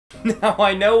Now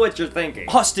I know what you're thinking.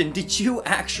 Austin, did you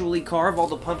actually carve all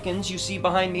the pumpkins you see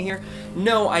behind me here?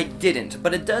 No, I didn't,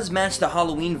 but it does match the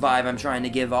Halloween vibe I'm trying to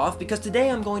give off, because today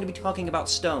I'm going to be talking about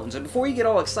stones, and before you get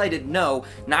all excited, no,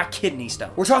 not kidney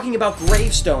stone. We're talking about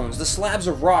gravestones, the slabs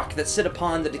of rock that sit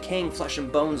upon the decaying flesh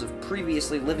and bones of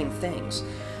previously living things.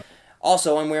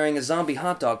 Also, I'm wearing a zombie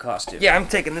hot dog costume. Yeah, I'm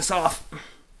taking this off.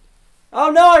 Oh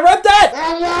no, I ripped it!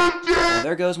 Well,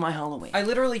 there goes my Halloween. I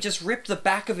literally just ripped the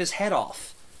back of his head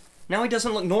off. Now he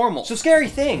doesn't look normal. So scary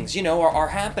things, you know, are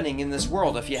happening in this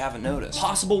world if you haven't noticed.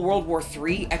 Possible World War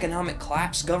III, economic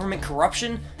collapse, government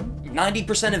corruption,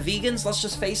 90% of vegans, let's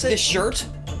just face it. This shirt,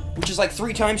 which is like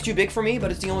 3 times too big for me,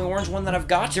 but it's the only orange one that I've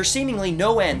got. There's seemingly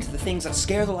no end to the things that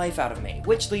scare the life out of me,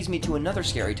 which leads me to another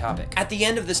scary topic. At the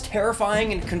end of this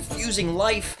terrifying and confusing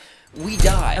life, we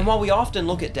die. And while we often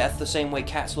look at death the same way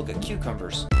cats look at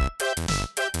cucumbers,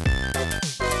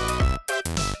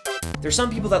 there's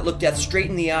some people that look death straight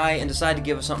in the eye and decide to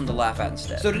give us something to laugh at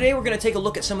instead. So today we're going to take a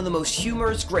look at some of the most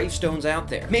humorous gravestones out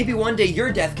there. Maybe one day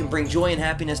your death can bring joy and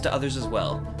happiness to others as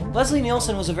well. Leslie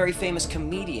Nielsen was a very famous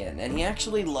comedian, and he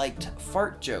actually liked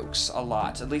fart jokes a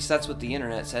lot. At least that's what the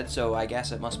internet said, so I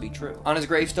guess it must be true. On his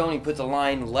gravestone, he put the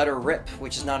line, "Let her rip,"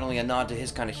 which is not only a nod to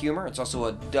his kind of humor, it's also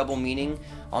a double meaning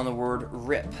on the word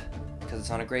rip, because it's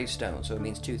on a gravestone, so it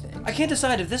means 2 things. I can't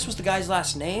decide if this was the guy's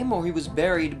last name, or he was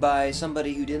buried by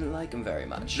somebody who didn't like him very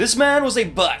much. This man was a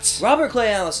butt! Robert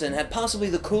Clay Allison had possibly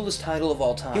the coolest title of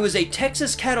all time. He was a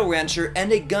Texas cattle rancher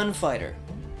and a gunfighter.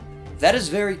 That is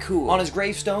very cool. On his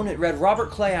gravestone, it read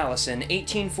Robert Clay Allison,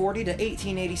 1840 to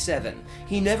 1887.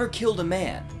 He never killed a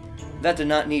man. That did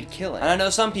not need killing. And I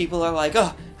know some people are like,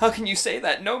 oh, how can you say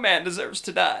that? No man deserves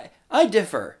to die. I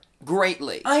differ.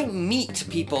 Greatly. I meet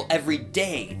people every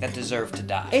day that deserve to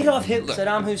die. Adolf Hitler,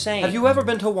 Saddam Hussein. Have you ever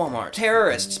been to Walmart?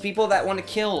 Terrorists, people that want to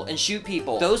kill and shoot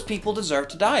people. Those people deserve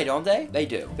to die, don't they? They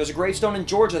do. There's a gravestone in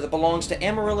Georgia that belongs to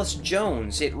Amaryllis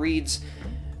Jones. It reads,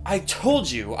 "I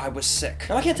told you I was sick."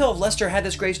 Now I can't tell if Lester had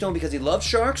this gravestone because he loved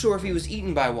sharks or if he was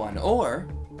eaten by one, or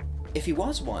if he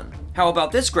was one. How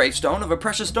about this gravestone of a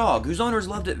precious dog whose owners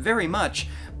loved it very much,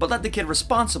 but let the kid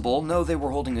responsible know they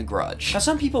were holding a grudge. Now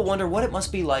some people wonder what it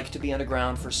must be like to be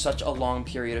underground for such a long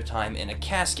period of time in a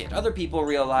casket. Other people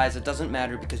realize it doesn't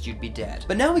matter because you'd be dead.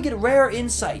 But now we get rare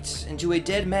insights into a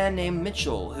dead man named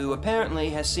Mitchell, who apparently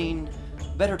has seen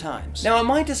better times. Now, it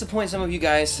might disappoint some of you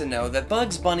guys to know that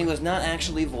Bugs Bunny was not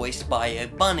actually voiced by a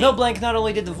bunny. Mel Blanc not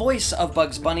only did the voice of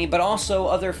Bugs Bunny, but also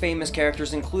other famous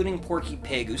characters, including Porky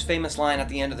Pig, whose famous line at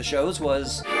the end of the shows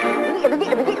was,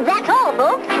 "That's all,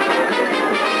 folks."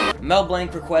 Mel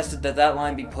Blanc requested that that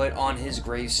line be put on his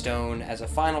gravestone as a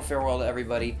final farewell to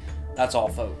everybody. That's all,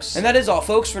 folks. And that is all,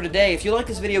 folks, for today. If you like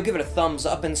this video, give it a thumbs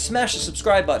up and smash the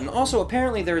subscribe button. Also,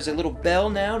 apparently there is a little bell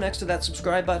now next to that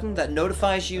subscribe button that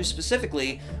notifies you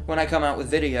specifically when I come out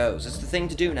with videos. It's the thing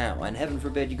to do now, and heaven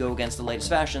forbid you go against the latest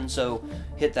fashion, so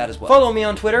hit that as well. Follow me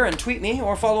on Twitter and tweet me,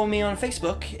 or follow me on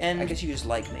Facebook, and I guess you just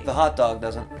like me. The hot dog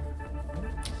doesn't,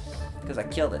 because I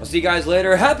killed it. I'll see you guys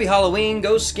later. Happy Halloween.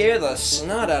 Go scare the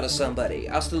snot out of somebody.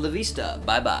 Hasta la vista.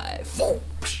 Bye-bye.